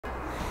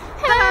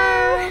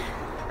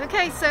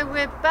Okay, so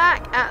we're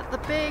back at the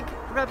big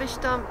rubbish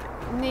dump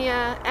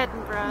near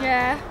Edinburgh.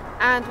 Yeah.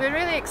 And we're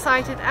really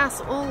excited, as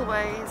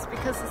always,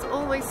 because there's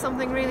always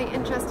something really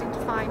interesting to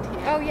find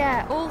here. Oh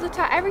yeah, all the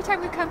time. Every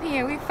time we come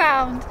here, we've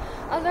found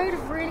a load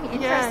of really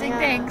interesting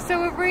things. So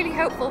we're really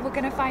hopeful we're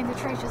going to find the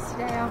treasures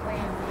today, aren't we?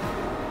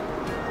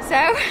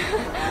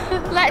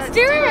 So, let's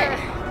do it.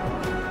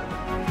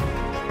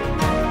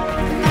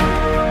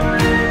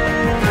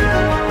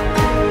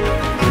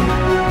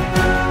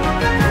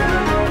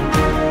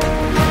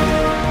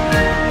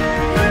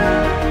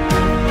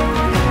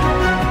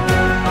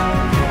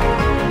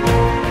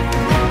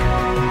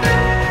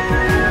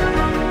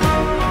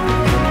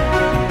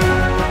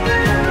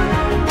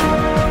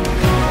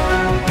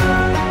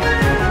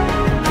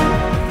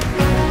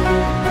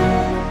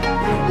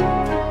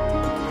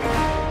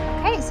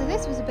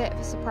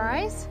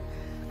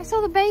 I saw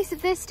the base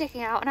of this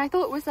sticking out and I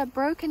thought it was a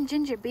broken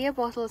ginger beer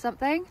bottle or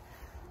something,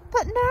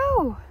 but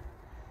no.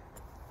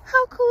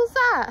 How cool is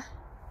that?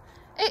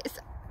 It's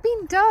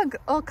been dug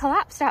or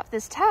collapsed out of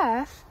this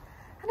turf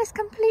and it's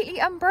completely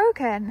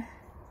unbroken.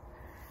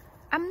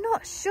 I'm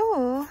not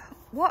sure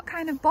what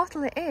kind of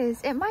bottle it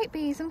is. It might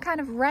be some kind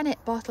of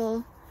rennet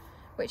bottle,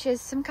 which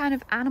is some kind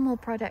of animal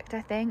product,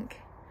 I think.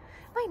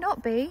 Might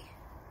not be,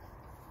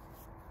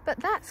 but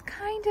that's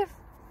kind of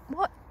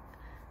what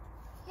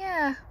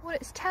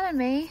it's telling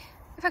me,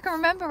 if I can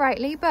remember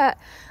rightly, but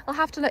I'll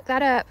have to look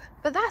that up.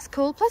 But that's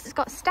cool, plus it's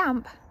got a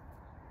stamp.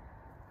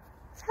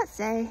 What's that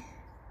say?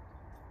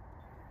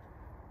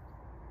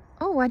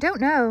 Oh, I don't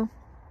know.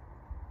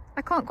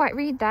 I can't quite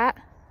read that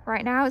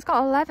right now. It's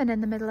got 11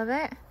 in the middle of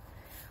it.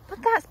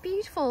 But that's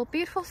beautiful,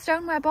 beautiful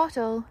stoneware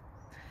bottle.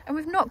 And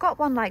we've not got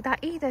one like that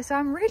either, so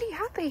I'm really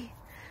happy.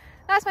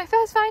 That's my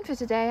first find for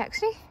today,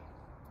 actually.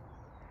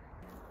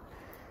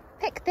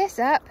 Pick this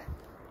up.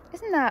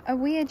 Isn't that a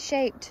weird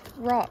shaped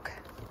rock?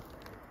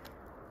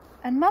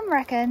 And Mum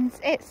reckons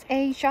it's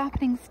a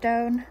sharpening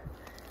stone.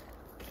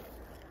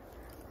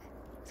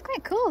 It's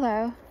quite cool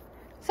though.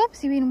 It's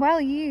obviously been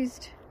well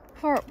used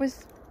before it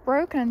was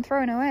broken and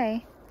thrown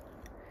away.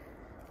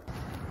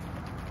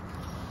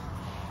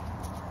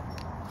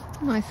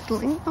 Nice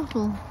little ink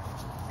bottle.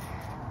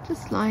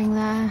 Just lying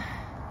there.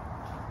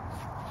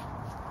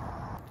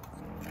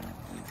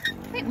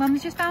 I think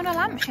Mum's just found a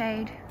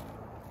lampshade.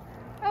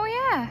 Oh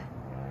yeah.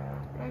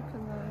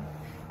 Broken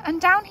though. And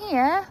down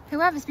here,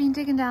 whoever's been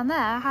digging down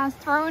there has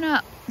thrown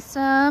up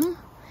some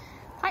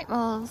pipe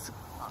balls.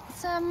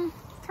 Some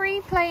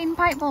 3 plain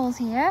pipe balls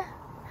here.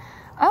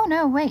 Oh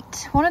no,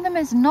 wait. One of them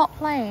is not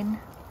plain.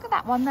 Look at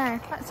that one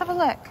there. Let's have a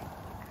look.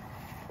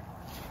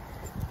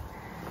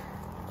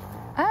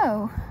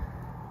 Oh.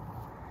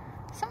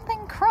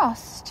 Something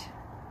crossed.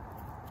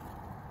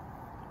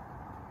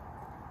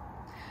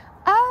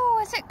 Oh,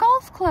 is it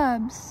golf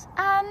clubs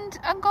and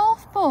a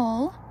golf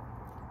ball?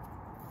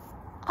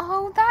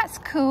 Oh, that's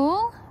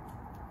cool.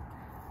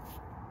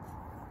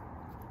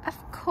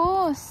 Of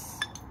course.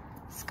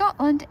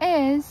 Scotland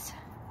is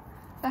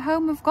the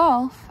home of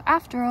golf,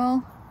 after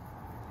all.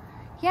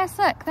 Yes,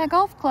 look, they're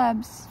golf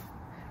clubs.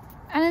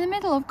 And in the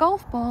middle of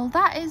golf ball,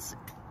 that is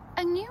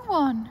a new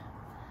one.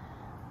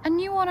 A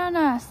new one on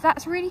us.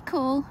 That's really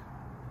cool.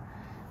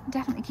 I'm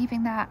definitely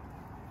keeping that.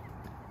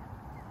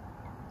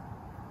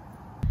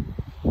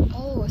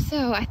 Oh,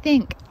 so I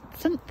think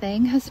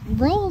something has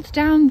rolled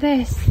down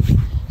this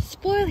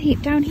spoil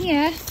heap down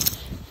here,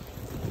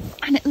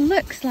 and it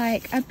looks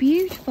like a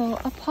beautiful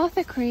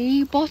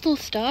apothecary bottle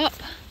stop.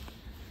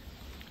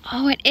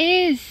 Oh, it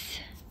is.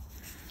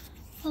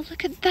 Oh,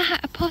 look at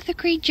that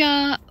apothecary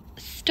jar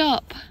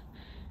stop.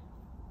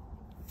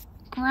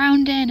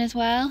 Ground in as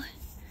well.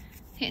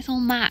 It's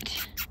all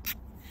matte.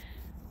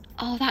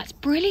 Oh, that's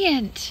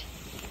brilliant.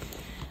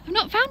 I've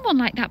not found one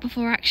like that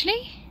before,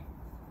 actually.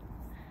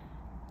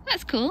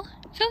 That's cool.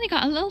 It's only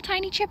got a little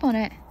tiny chip on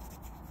it.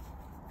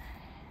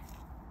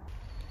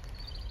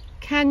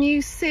 Can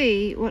you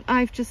see what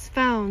I've just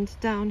found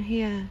down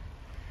here?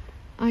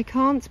 I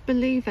can't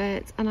believe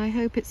it, and I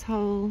hope it's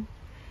whole.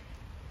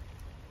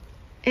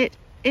 It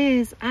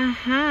is a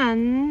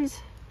hand.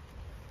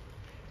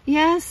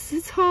 Yes,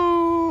 it's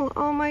whole.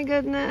 Oh my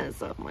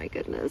goodness, oh my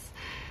goodness.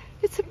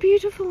 It's a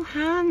beautiful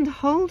hand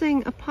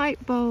holding a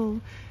pipe bowl.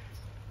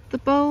 The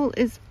bowl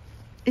is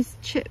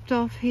chipped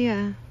off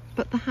here,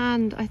 but the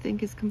hand I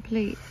think is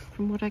complete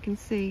from what I can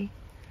see.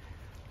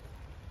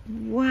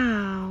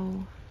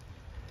 Wow.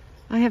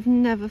 I have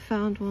never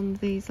found one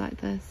of these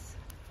like this.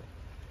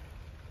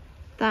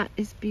 That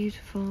is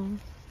beautiful.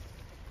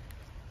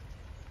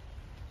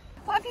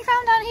 What have you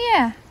found down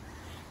here?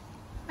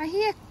 I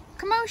hear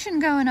commotion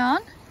going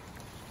on.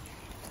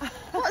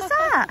 What's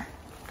that?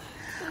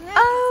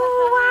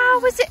 Oh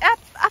wow, was it a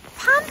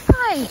pan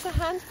pipe? It's a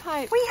hand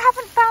pipe. We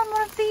haven't found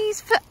one of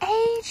these for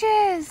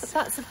ages. But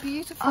that's a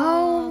beautiful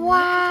Oh one.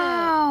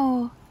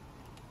 wow.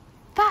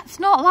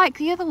 That's not like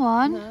the other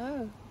one.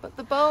 No, but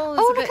the bowl is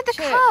oh, a bit look at the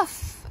chipped.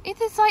 cuff. It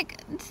is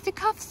like, the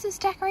cuffs, there's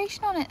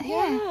decoration on it here.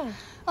 Yeah.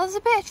 Well, there's a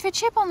bit of a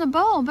chip on the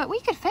bowl, but we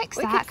could fix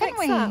that, couldn't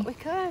we? We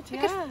could,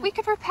 yeah. We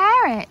could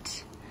repair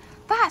it.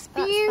 That's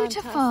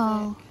beautiful.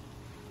 Fantastic.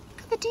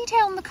 Look at the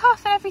detail on the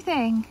cuff and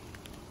everything.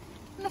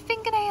 And the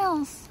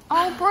fingernails.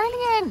 Oh,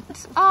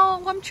 brilliant.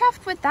 Oh, I'm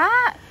chuffed with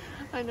that.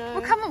 I know.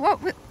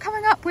 We're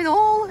coming up with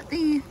all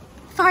the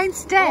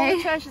finds today. All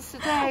the treasures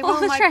today. All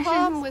well, the my treasures.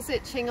 palm was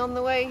itching on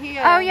the way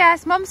here. Oh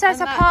yes, Mum says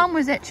And her that- palm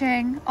was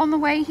itching on the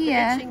way The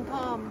here. itching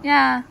palm.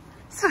 Yeah.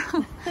 So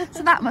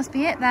that must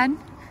be it then.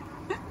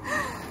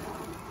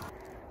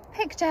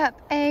 Picked up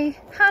a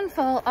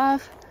handful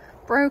of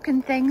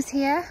broken things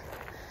here.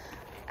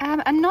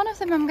 And none of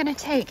them I'm going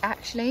to take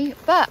actually,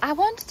 but I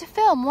wanted to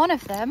film one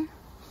of them.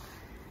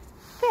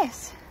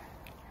 This.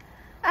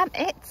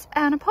 It's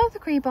an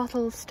apothecary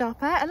bottle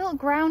stopper, a little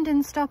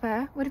ground-in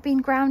stopper, would have been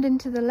ground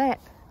into the lip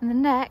and the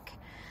neck.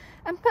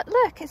 But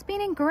look, it's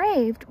been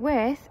engraved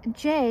with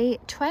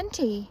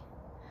J20.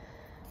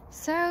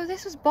 So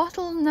this was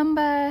bottle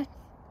number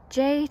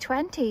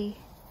J20.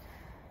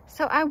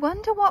 So I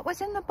wonder what was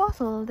in the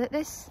bottle that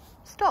this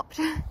stopped.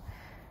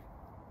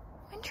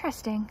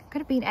 Interesting. Could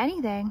have been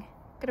anything.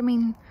 Could have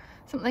been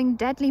something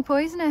deadly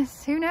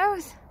poisonous. Who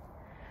knows?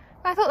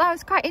 But I thought that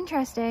was quite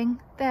interesting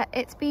that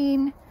it's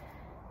been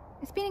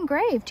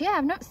engraved. Yeah,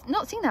 I've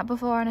not seen that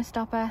before on a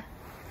stopper.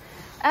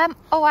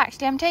 Oh,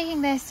 actually, I'm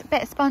taking this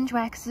bit of sponge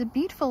wear because there's a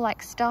beautiful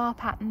like star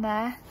pattern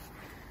there.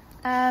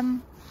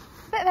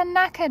 Bit of a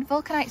knackered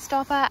vulcanite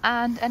stopper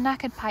and a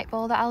knackered pipe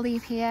bowl that I'll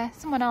leave here.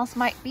 Someone else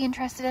might be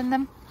interested in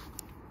them.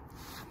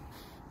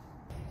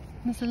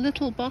 There's a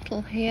little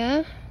bottle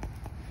here.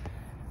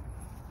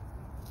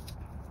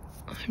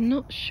 I'm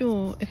not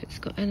sure if it's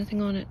got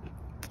anything on it.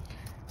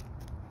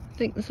 I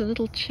think there's a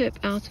little chip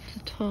out of the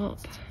top.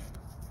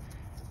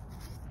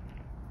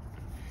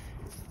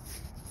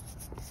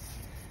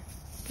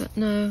 But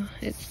no,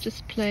 it's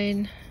just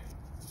plain.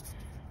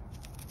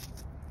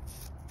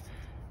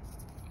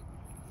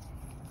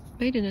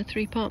 Made in a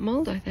 3-part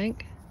mould, I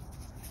think.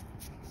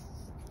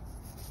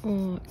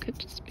 Or it could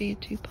just be a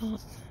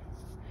 2-part.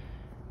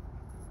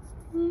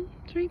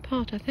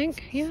 3-part, I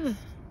think, yeah.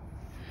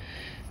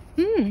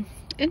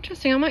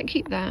 Interesting, I might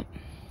keep that.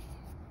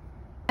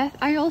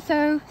 I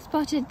also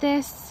spotted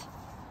this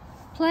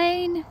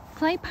plain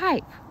clay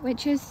pipe,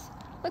 which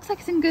looks like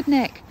it's in good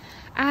nick.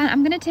 And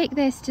I'm going to take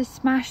this to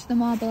smash the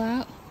marble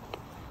out.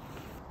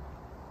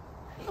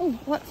 Oh,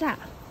 what's that?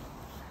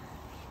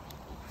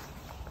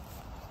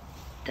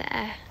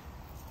 There.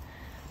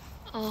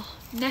 Oh,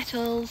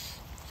 nettles.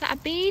 Is that a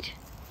bead?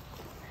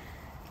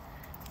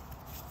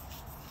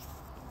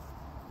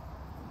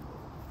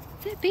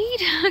 Is it a bead?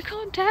 I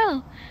can't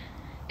tell.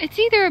 It's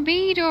either a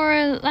bead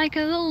or like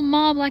a little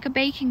marble, like a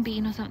baking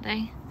bean or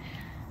something.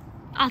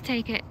 I'll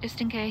take it just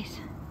in case.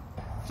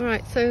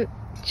 Right, so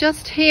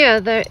just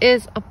here there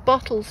is a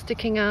bottle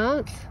sticking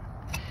out,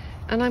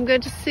 and I'm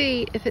going to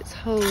see if it's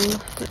whole.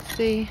 Let's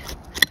see.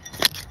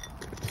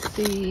 Let's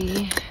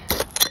see.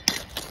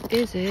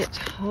 Is it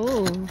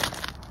whole? It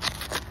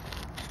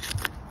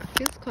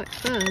feels quite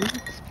firm.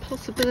 It's a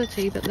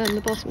possibility, but then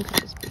the bottom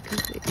could just be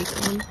completely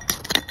gone.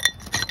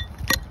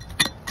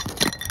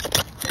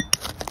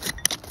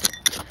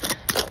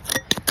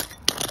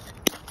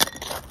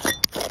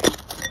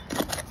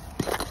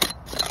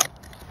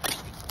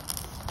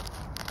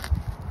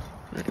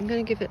 Right, I'm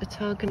going to give it a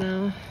tug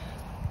now.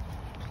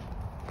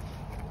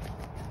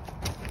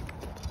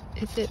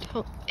 Is it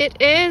whole? It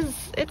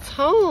is! It's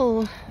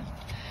whole!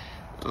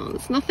 Oh,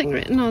 there's nothing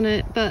written on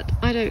it, but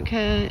I don't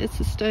care. It's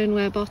a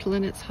stoneware bottle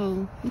and it's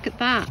whole. Look at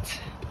that.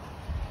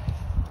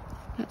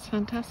 That's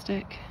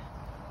fantastic.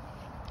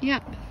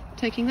 Yep,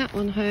 taking that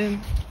one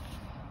home.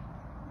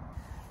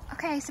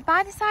 Okay, so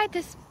by the side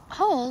this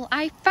hole,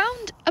 I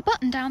found a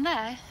button down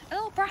there, a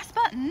little brass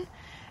button,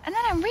 and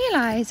then I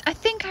realised I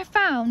think I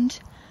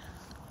found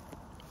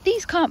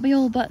these can't be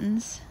all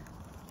buttons.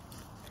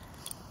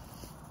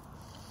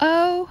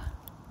 Oh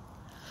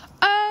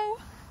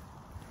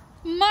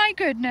my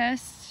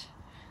goodness.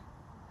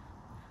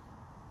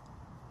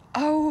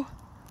 Oh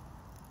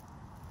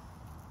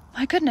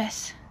my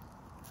goodness.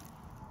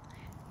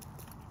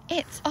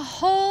 It's a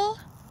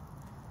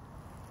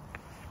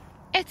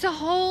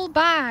whole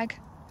bag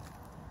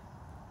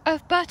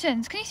of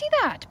buttons. Can you see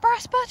that?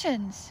 Brass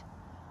buttons.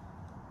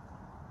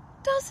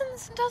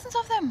 Dozens and dozens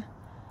of them.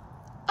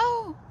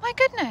 Oh my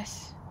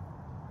goodness.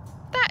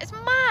 That is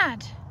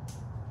mad.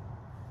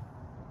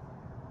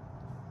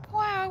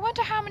 Wow, I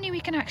wonder how many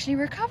we can actually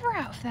recover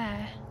out of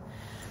there.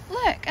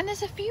 Look, and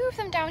there's a few of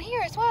them down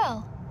here as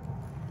well.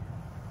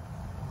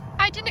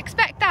 I didn't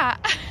expect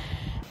that.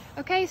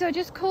 Okay, so I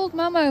just called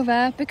Mum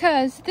over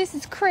because this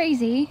is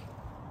crazy.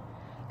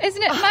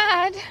 Isn't it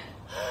mad?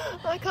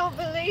 I can't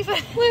believe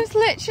it. There's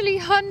literally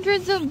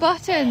hundreds of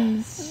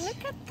buttons.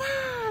 Look at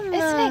that.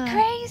 Isn't it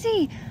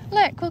crazy?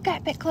 Look, we'll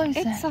get a bit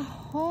closer. It's a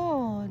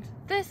hoard.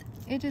 There's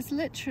It is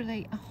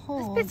literally a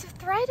hoard. bits of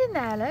thread in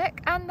there, look,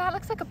 and that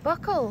looks like a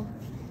buckle.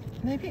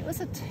 Maybe it was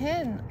a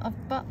tin of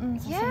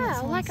buttons.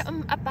 Yeah, or like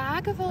a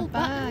bag of old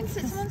buttons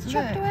that someone's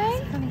chucked away.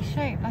 It's a funny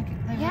shape, like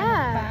they were in a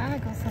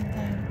bag or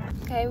something.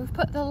 Okay, we've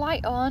put the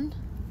light on.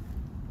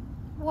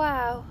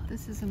 Wow,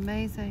 This is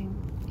amazing.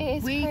 it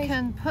is We crazy.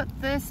 can put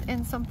this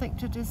in something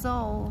to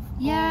dissolve.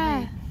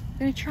 Yeah.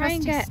 gonna try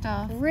and get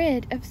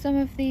rid of some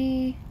of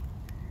the...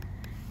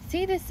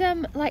 See, there's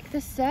some, like,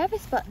 the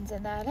service buttons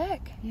in there, look.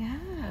 Yeah.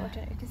 Oh, I don't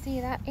know if you can see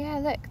that. Yeah,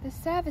 look, there's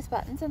service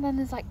buttons, and then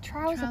there's, like,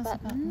 trouser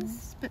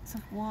buttons. Bits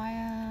of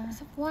wire.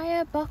 Bits of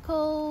wire,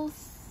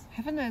 buckles.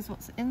 Heaven knows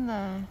what's in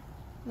there.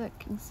 Look,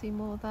 you can see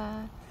more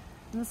there.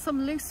 And there's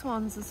some loose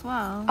ones as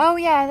well. Oh,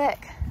 yeah,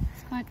 look.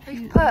 There's quite a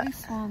few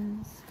loose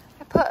ones.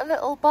 I put a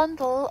little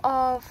bundle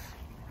of...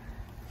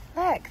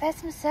 Look, there's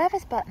some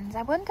service buttons.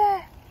 I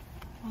wonder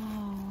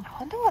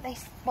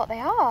what they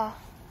are.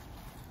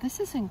 This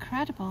is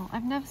incredible.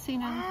 I've never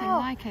seen anything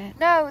like it.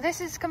 No,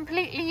 this is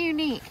completely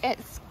unique.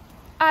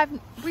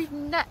 We've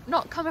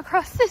not come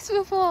across this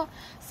before.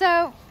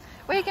 So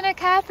we're gonna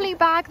carefully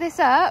bag this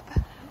up.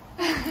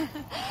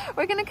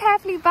 We're gonna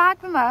carefully bag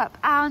them up,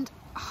 and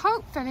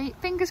hopefully,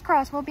 fingers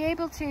crossed, we'll be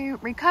able to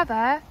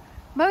recover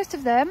most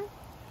of them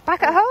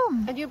back at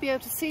home. And you'll be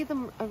able to see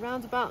them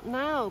around about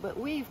now, but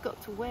we've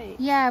got to wait.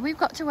 Yeah, we've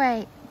got to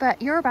wait, but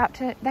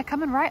they're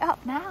coming right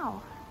up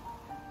now.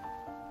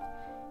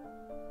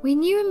 We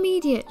knew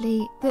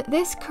immediately that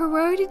this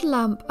corroded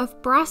lump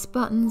of brass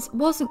buttons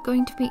wasn't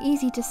going to be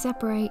easy to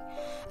separate,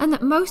 and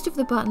that most of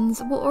the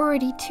buttons were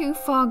already too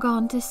far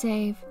gone to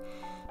save.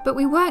 But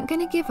we weren't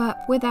going to give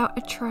up without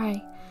a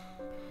try.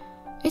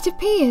 It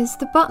appears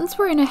the buttons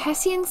were in a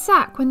Hessian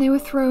sack when they were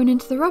thrown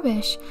into the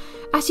rubbish,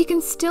 as you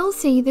can still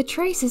see the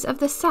traces of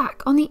the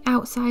sack on the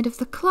outside of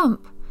the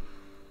clump.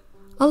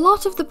 A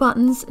lot of the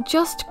buttons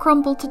just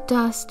crumbled to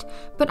dust,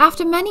 but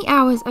after many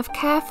hours of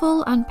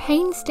careful and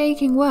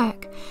painstaking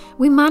work,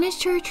 we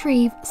managed to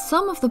retrieve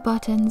some of the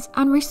buttons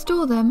and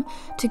restore them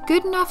to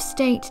good enough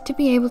state to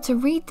be able to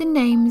read the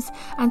names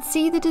and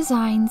see the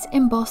designs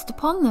embossed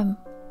upon them.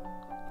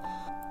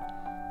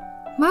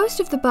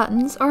 Most of the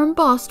buttons are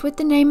embossed with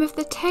the name of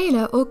the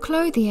tailor or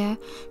clothier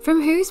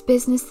from whose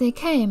business they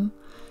came,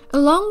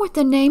 along with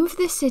the name of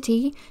the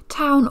city,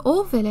 town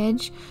or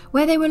village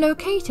where they were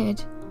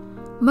located.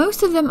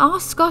 Most of them are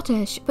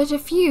Scottish, but a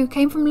few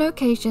came from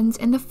locations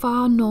in the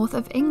far north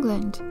of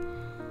England.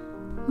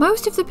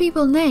 Most of the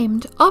people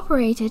named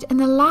operated in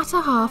the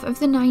latter half of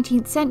the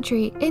 19th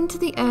century into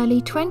the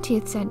early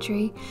 20th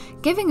century,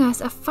 giving us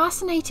a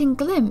fascinating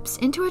glimpse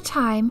into a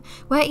time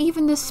where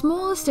even the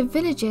smallest of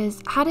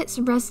villages had its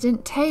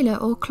resident tailor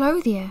or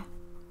clothier.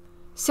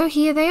 So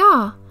here they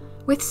are,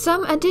 with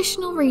some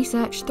additional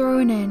research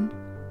thrown in.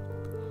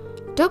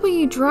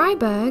 W.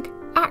 Dryburgh,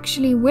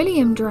 actually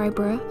William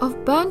Dryborough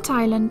of Burnt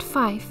Island,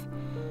 Fife.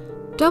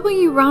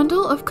 W.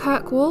 Randall of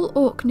Kirkwall,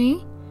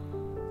 Orkney.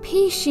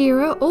 P.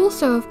 Shearer,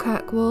 also of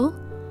Kirkwall.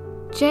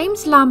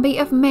 James Lambie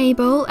of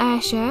Maybole,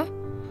 Ayrshire.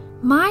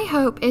 My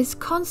hope is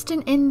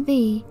constant in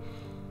thee.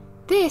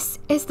 This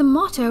is the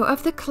motto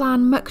of the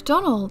clan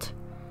MacDonald.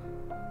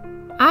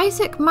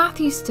 Isaac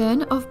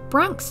Matthewston of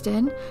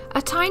Branxton,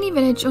 a tiny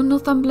village on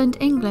Northumberland,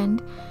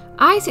 England.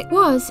 Isaac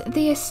was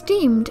the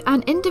esteemed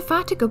and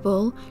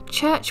indefatigable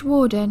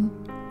churchwarden.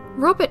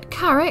 Robert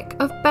Carrick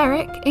of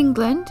Berwick,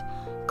 England,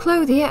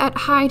 clothier at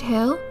Hyde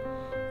Hill.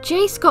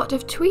 J. Scott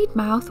of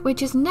Tweedmouth,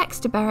 which is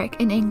next to Berwick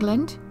in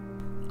England.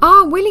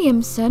 R.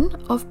 Williamson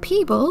of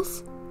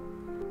Peebles.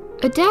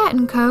 Adair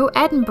 & Co,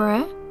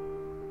 Edinburgh.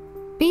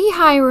 B.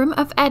 Hiram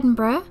of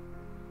Edinburgh.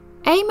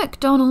 A.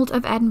 MacDonald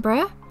of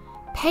Edinburgh.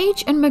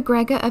 Page and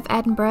MacGregor of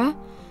Edinburgh.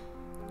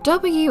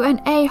 W.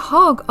 and A.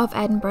 Hogg of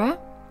Edinburgh.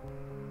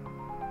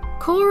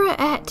 Cora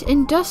et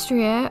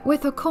Industria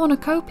with a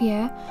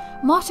cornucopia,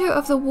 motto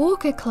of the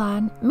Walker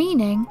clan,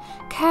 meaning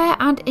care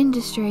and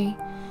industry.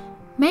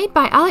 Made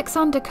by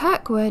Alexander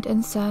Kirkwood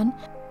and Son,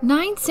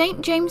 9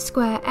 St James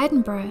Square,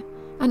 Edinburgh,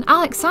 and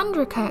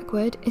Alexandra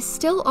Kirkwood is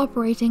still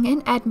operating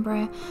in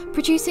Edinburgh,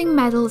 producing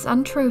medals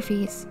and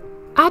trophies.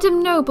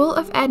 Adam Noble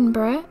of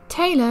Edinburgh,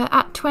 tailor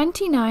at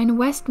 29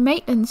 West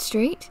Maitland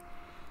Street.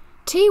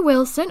 T.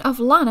 Wilson of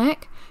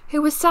Lanark,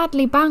 who was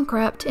sadly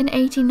bankrupt in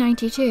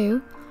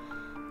 1892.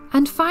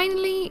 And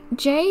finally,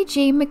 J.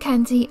 G.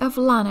 Mackenzie of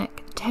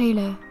Lanark,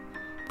 tailor.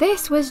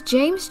 This was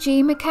James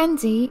G.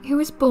 Mackenzie, who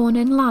was born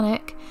in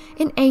Lanark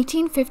in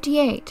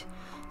 1858,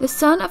 the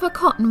son of a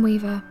cotton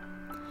weaver.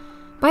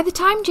 By the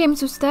time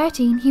James was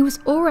 13, he was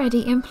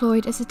already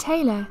employed as a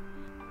tailor.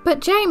 But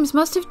James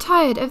must have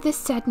tired of this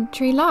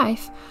sedentary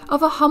life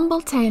of a humble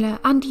tailor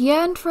and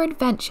yearned for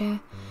adventure,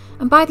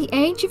 and by the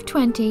age of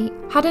 20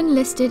 had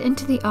enlisted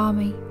into the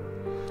army.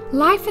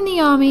 Life in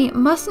the army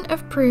mustn't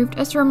have proved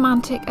as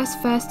romantic as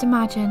first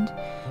imagined,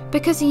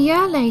 because a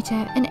year later,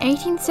 in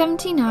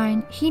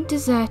 1879, he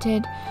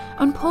deserted,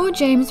 and poor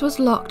James was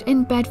locked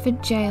in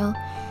Bedford jail,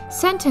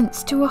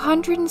 sentenced to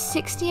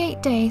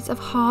 168 days of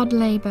hard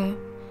labour.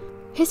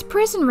 His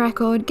prison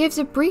record gives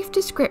a brief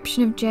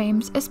description of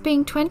James as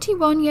being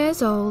 21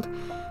 years old,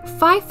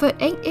 5 foot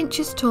 8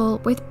 inches tall,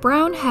 with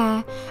brown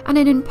hair and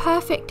an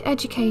imperfect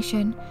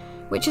education,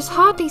 which is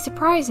hardly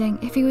surprising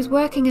if he was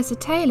working as a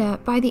tailor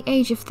by the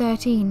age of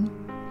 13.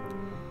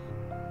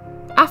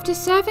 After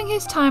serving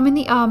his time in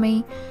the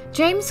army,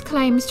 James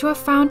claims to have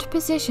found a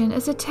position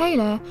as a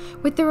tailor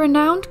with the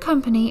renowned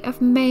company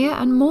of Mayer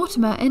and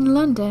Mortimer in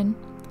London,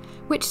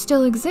 which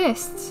still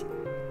exists.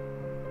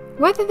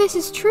 Whether this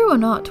is true or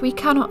not, we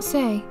cannot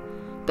say,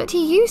 but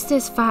he used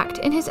this fact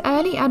in his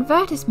early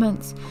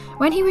advertisements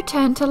when he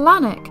returned to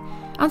Lanark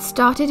and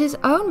started his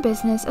own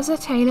business as a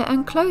tailor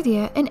and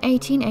clothier in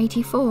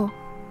 1884.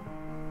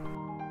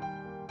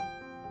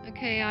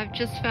 Okay, I've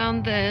just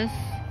found this.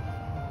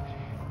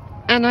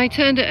 And I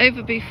turned it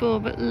over before,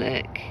 but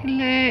look,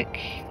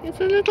 it's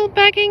a little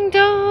begging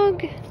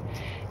dog.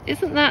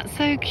 Isn't that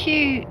so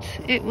cute?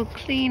 It will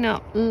clean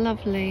up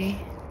lovely.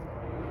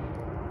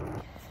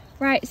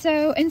 Right,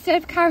 so instead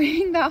of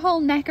carrying that whole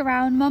neck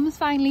around, Mum's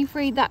finally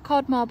freed that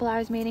cod marble I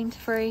was meaning to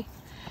free.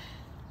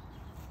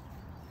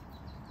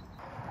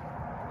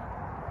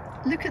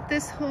 Look at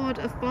this hoard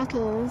of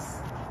bottles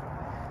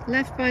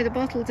left by the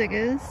bottle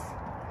diggers.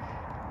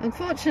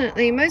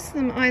 Unfortunately, most of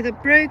them are either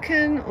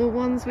broken or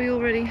ones we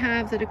already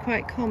have that are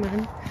quite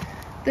common.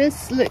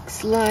 This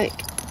looks like,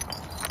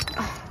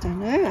 I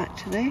don't know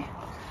actually,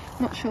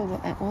 not sure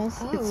what that was.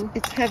 Oh.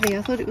 It's heavy.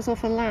 I thought it was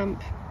off a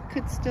lamp.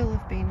 Could still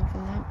have been off a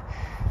lamp.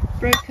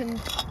 Broken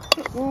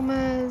foot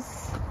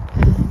warmers,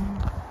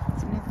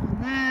 there's another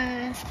one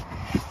there,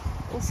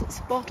 all sorts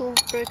of bottles,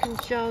 broken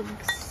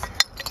jugs.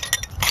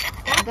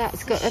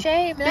 That's got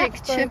a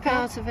big chip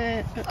out of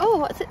it. But oh,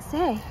 what does it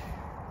say?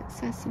 it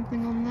says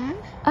something on there.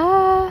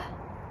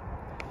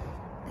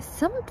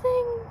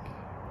 Something?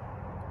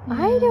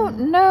 Yeah, I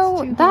don't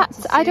know.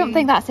 I don't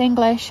think that's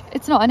English.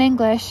 It's not in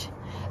English.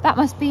 That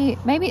must be,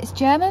 maybe it's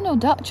German or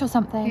Dutch or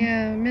something.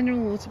 Yeah, mineral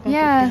water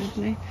bottle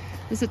probably.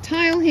 There's a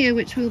tile here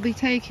which we'll be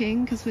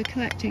taking because we're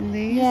collecting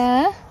these.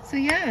 Yeah. So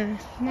yeah.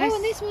 Nice. Oh,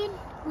 and this one,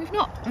 we've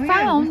not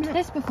found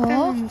this before.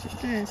 Found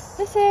this.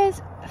 This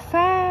is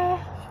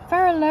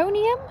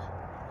ferrolonium?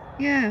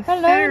 Yeah,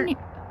 Ferro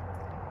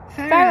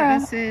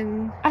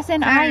as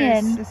in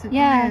iron. as in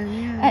Yeah. iron,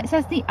 yeah. It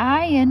says the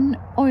iron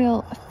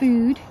oil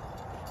food.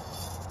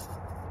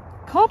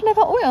 Cod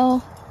liver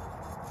oil.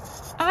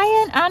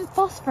 Iron and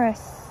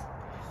phosphorus.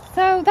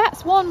 So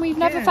that's one we've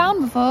never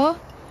found before.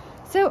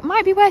 So it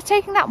might be worth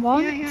taking that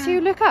one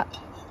to look up,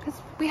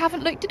 because we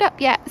haven't looked it up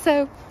yet.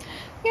 So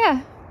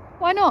yeah,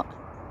 why not?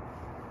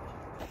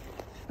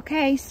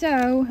 Okay,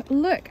 so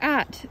look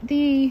at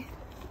the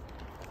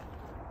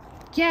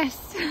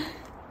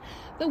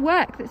the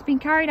work that's been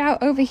carried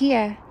out over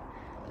here.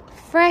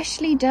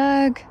 Freshly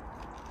dug,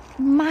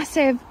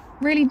 massive,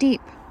 really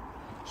deep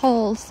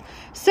holes.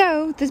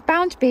 So there's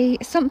bound to be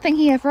something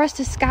here for us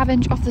to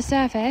scavenge off the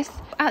surface.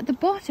 At the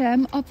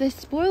bottom of this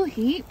spoil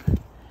heap,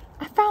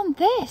 I found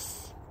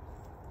this.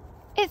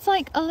 It's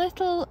like a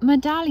little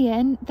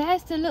medallion.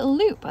 There's the little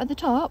loop at the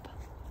top.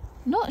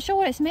 Not sure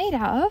what it's made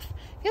out of.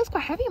 Feels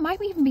quite heavy. It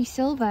might even be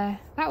silver.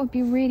 That would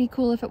be really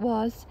cool if it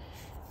was.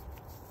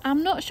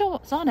 I'm not sure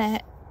what's on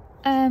it.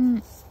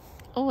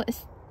 Oh,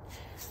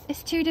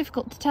 it's too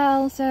difficult to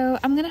tell, so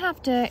I'm gonna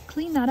have to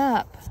clean that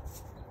up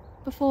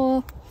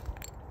before,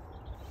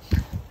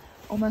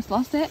 almost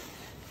lost it,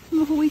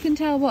 before we can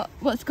tell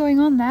what's going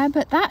on there.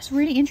 But that's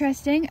really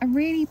interesting, a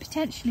really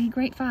potentially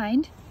great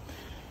find.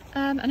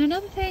 And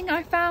another thing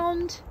I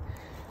found,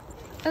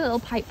 a little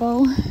pipe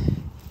bowl.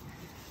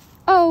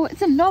 Oh,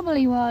 it's a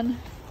knobbly one.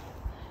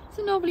 It's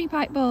a knobbly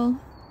pipe bowl.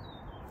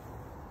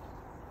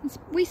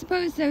 We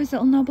suppose those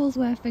little knobbles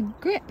were for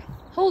grip,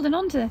 holding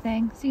onto the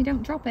thing so you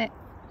don't drop it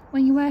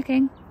when you're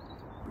working.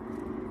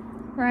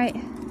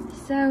 Right,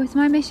 so it's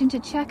my mission to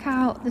check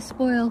out the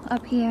spoil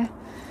up here,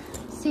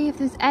 see if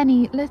there's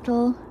any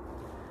little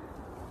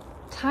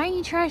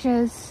tiny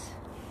treasures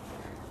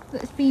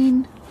that's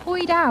been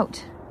hoyed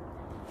out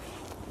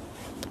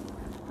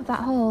of that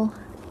hole.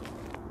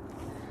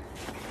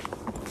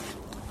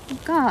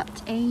 We've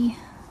got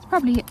it's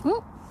probably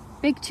a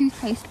big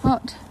toothpaste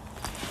pot.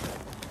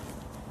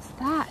 What's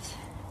that?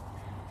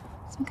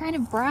 Some kind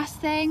of brass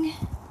thing.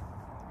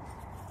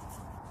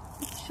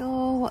 Not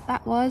sure what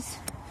that was.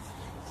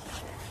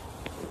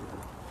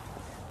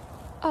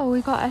 Oh,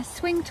 we got a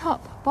swing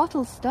top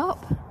bottle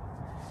stop.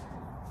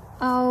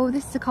 Oh,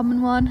 this is a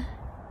common one.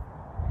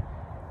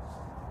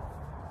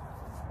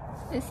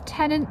 It's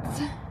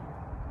Tennant's.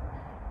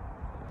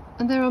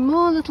 And there are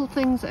more little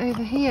things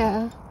over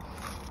here.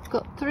 We've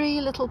got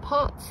 3 little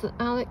pots that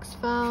Alex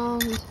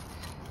found.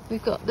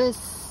 We've got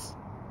this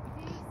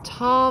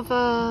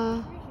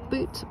Tava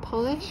boot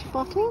polish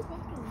bottle.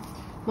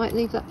 Might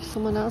leave that for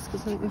someone else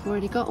because I think we've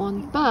already got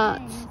one.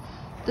 But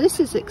this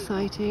is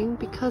exciting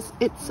because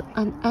it's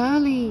an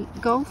early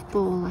golf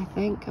ball, I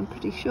think. I'm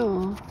pretty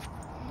sure.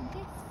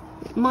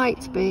 It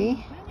might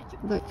be,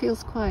 though it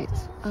feels quite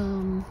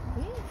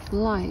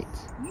light.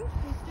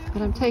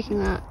 But I'm taking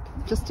that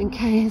just in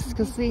case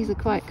because these are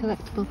quite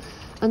collectible.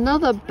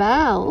 Another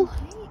bell,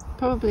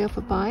 probably off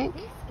a bike.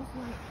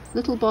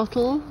 Little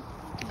bottle.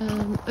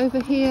 Over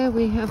here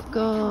we have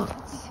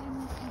got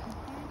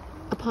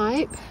a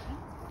pipe.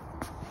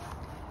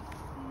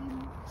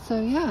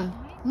 So yeah,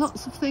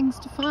 lots of things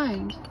to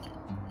find.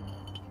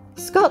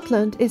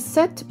 Scotland is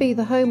said to be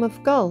the home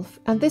of golf,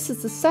 and this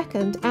is the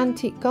second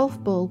antique golf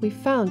ball we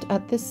found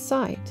at this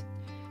site.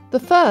 The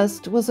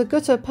first was a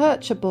gutta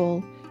percha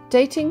ball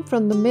dating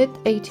from the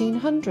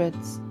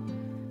mid-1800s.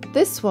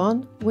 This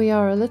one we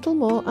are a little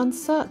more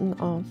uncertain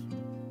of.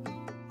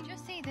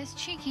 Okay, this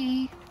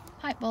cheeky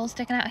pipe ball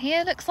sticking out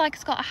here looks like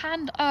it's got a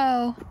hand.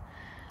 Oh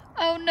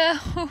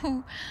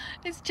no,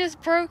 it's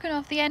just broken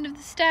off the end of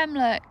the stem.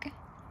 Look,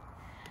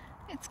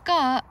 it's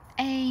got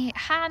a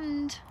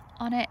hand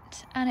on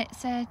it and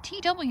it's a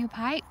TW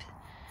pipe,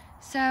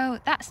 so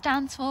that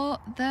stands for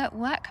the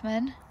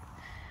workman,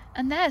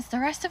 and there's the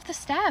rest of the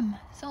stem,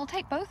 so I'll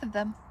take both of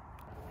them.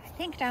 I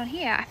think down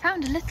here I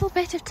found a little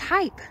bit of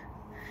type,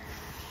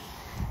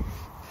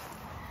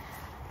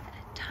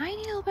 a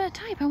tiny little bit of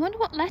type. I wonder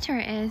what letter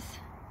it is.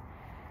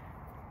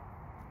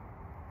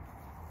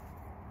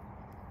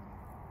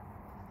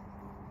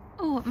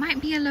 Oh, it might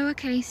be a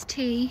lowercase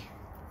t.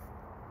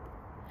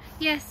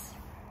 Yes.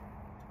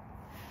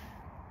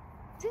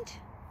 Is it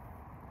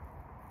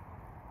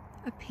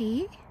a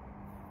P?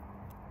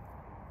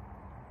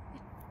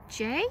 A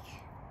J?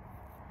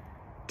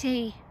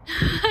 T?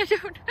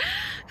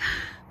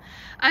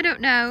 I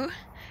don't know.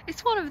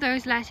 It's one of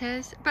those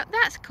letters, but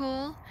that's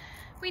cool.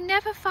 We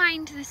never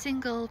find the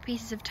single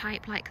pieces of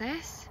type like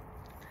this.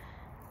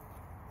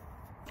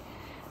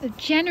 They've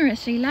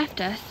generously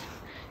left us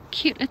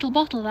cute little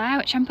bottle there,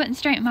 which I'm putting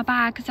straight in my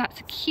bag because that's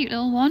a cute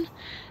little one,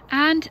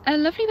 and a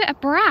lovely bit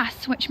of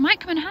brass which might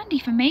come in handy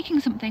for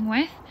making something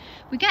with.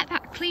 We get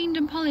that cleaned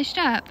and polished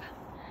up.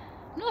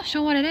 I'm not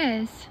sure what it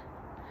is,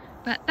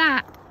 but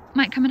that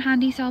might come in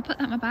handy, so I'll put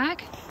that in my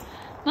bag.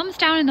 Mum's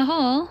down in the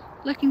hall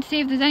looking to see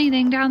if there's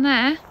anything down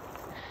there.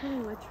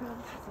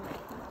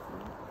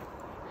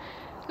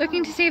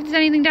 Looking to see if there's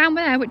anything down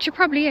there, which there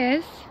probably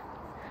is.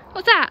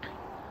 What's that?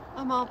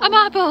 A marble. A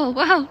marble!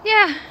 Well,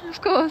 yeah, of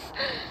course.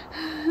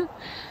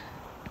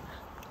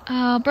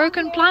 Oh,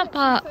 broken plant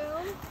pot.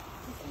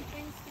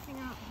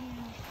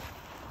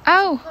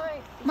 Oh,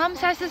 Mum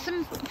says there's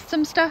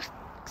some stuff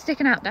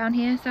sticking out down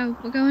here, so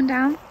we're going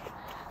down.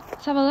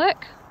 Let's have a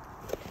look.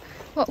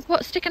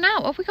 What's sticking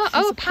out? What have we got?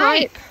 Oh, a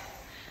pipe.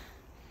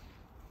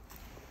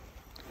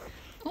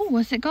 Oh,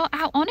 has it got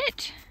out on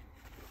it?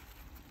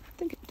 I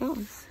think it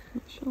does.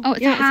 Not sure. Oh,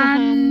 it's a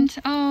hand.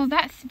 Oh,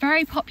 that's a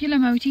very popular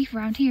motif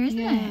around here, isn't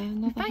it?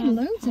 We find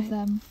loads of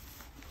them.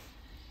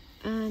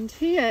 And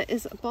here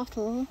is a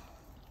bottle.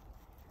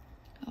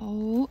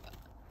 Oh,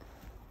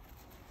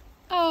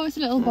 it's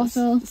a little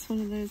bottle. It's one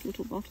of those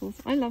little bottles.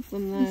 I love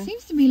them though. There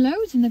seems to be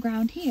loads in the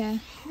ground here.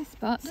 This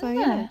spot, so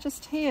yeah,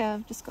 just here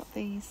I've just got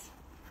these.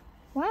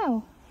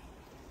 Wow.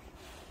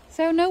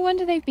 So no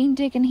wonder they've been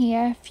digging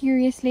here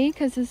furiously,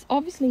 because there's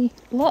obviously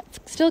lots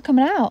still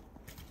coming out.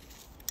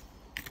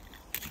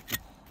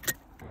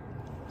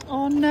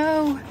 Oh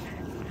no,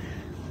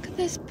 look at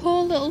this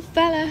poor little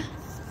fella.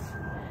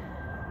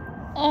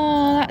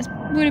 Oh,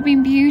 that would have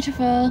been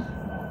beautiful.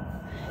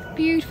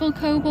 Beautiful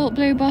cobalt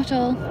blue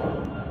bottle.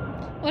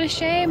 What a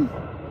shame.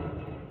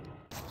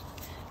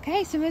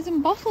 Okay, so there's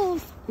some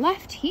bottles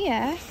left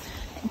here,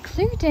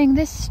 including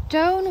this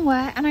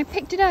stoneware, and I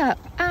picked it up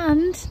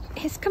and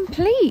it's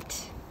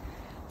complete.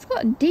 It's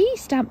got a D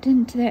stamped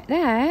into it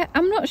there.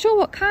 I'm not sure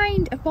what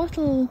kind of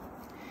bottle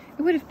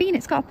it would have been.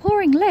 It's got a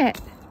pouring lip.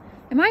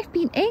 It might have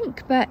been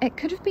ink, but it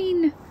could have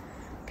been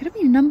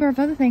a number of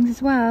other things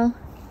as well.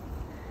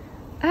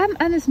 And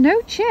there's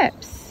no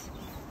chips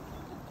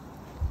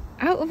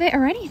out of it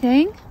or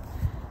anything.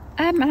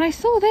 And I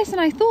saw this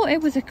and I thought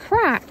it was a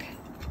crack.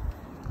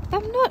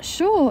 I'm not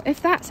sure if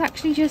that's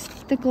actually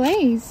just the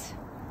glaze.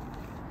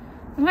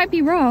 I might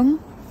be wrong,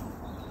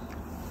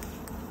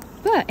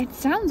 but it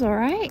sounds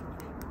alright.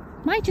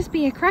 Might just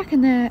be a crack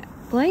in the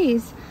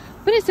glaze,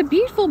 but it's a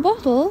beautiful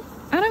bottle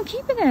and I'm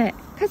keeping it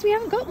because we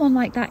haven't got one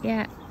like that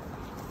yet.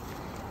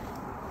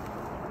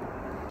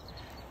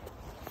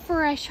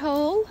 Fresh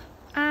hole,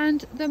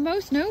 and the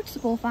most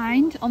noticeable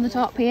find on the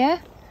top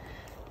here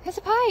is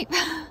a pipe.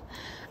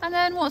 And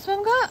then what's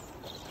Mum got?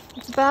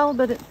 It's a bell,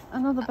 but it's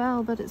another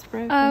bell, but it's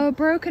broken. Oh, a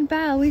broken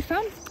bell. We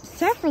found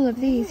several of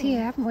these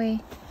here, haven't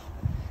we?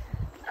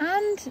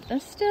 And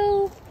there's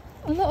still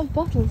a lot of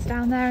bottles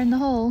down there in the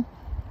hole.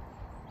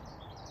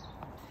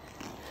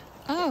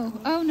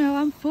 Oh no,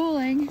 I'm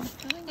falling.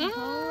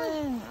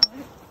 Oh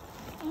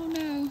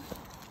no.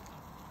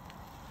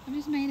 I've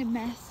just made a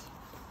mess.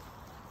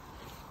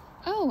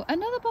 Oh,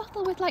 another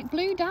bottle with like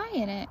blue dye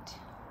in it.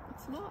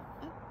 It's not,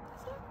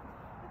 is it?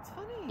 It's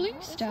funny.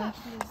 Blue stuff.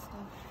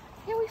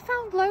 Yeah, we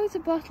found loads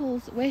of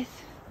bottles that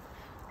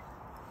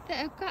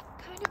have got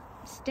kind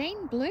of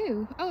stained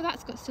blue. Oh,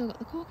 that's still got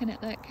the cork in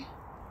it, look.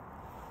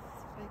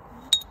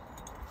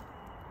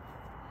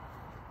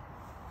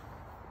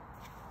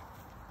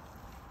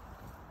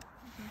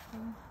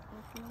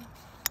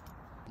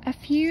 A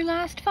few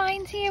last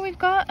finds here. We've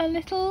got a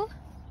little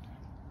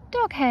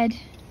dog head.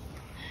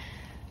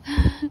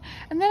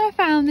 And then I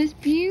found this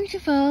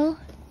beautiful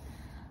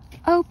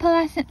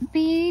opalescent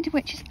bead,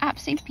 which is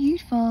absolutely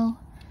beautiful.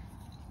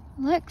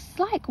 Looks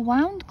like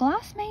wound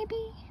glass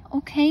maybe,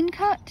 or cane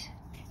cut.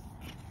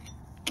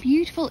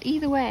 Beautiful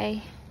either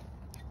way.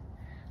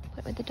 Put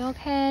it with the dog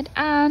head,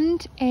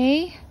 and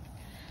a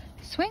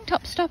swing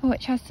top stopper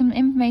which has some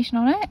information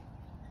on it.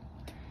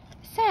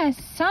 It says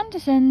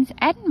Sanderson's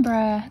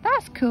Edinburgh.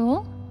 That's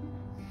cool.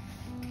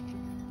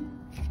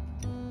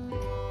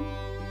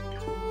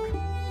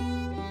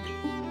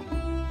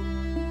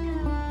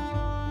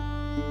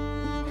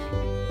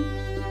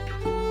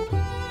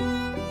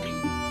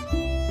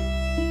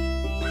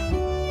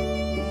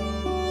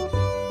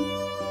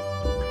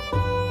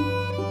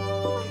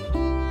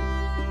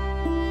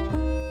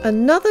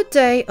 Another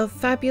day of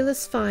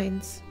fabulous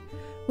finds.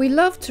 We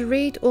love to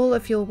read all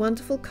of your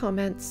wonderful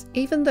comments,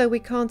 even though we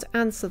can't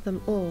answer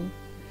them all.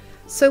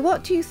 So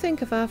what do you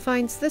think of our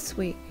finds this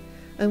week?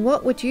 And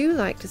what would you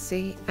like to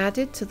see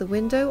added to the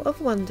Window of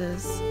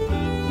Wonders?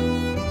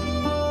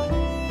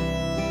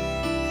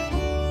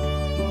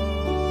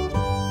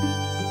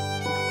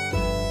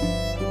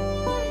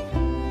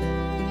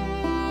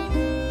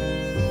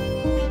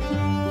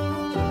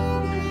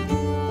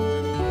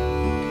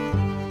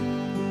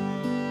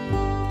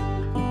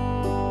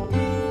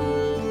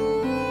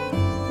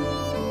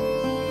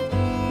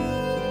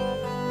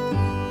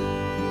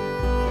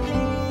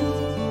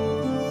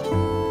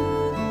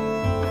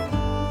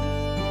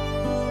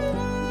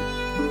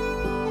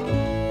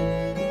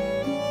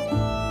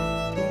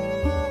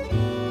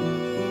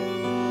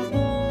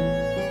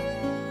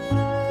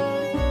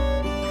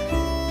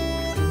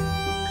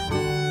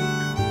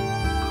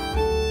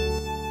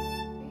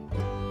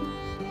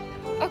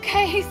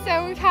 Okay,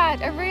 so we've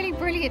had a really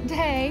brilliant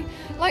day.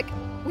 Like,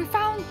 we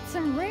found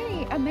some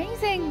really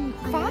amazing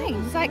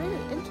finds, like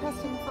really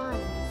interesting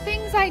finds.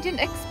 Things I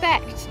didn't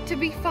expect to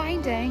be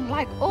finding,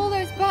 like all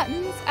those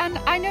buttons, and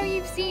I know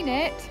you've seen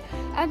it,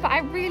 but I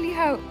really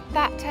hope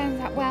that turns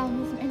out well and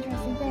there's some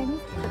interesting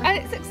things. And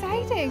it's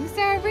exciting,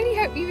 so I really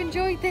hope you've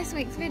enjoyed this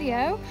week's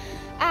video.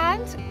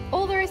 And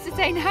all there is to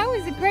say now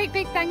is a great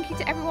big thank you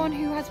to everyone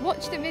who has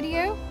watched the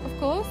video, of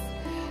course,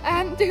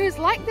 who has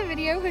liked the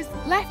video, who's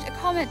left a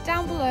comment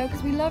down below,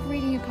 because we love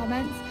reading your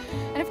comments.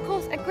 And of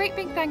course, a great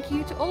big thank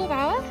you to all of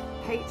our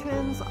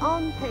patrons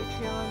on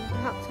Patreon who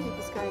help to keep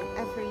us going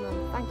every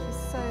month. Thank you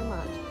so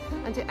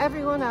much. And to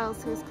everyone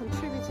else who has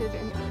contributed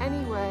in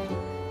any way,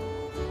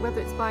 whether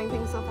it's buying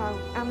things off our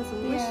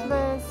Amazon wish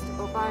list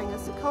or buying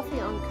us a coffee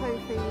on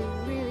Ko-fi,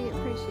 we really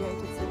appreciate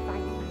it, so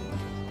thank you.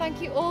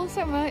 Thank you all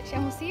so much,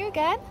 and we'll see you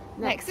again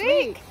next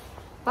week.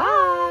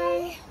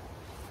 Bye!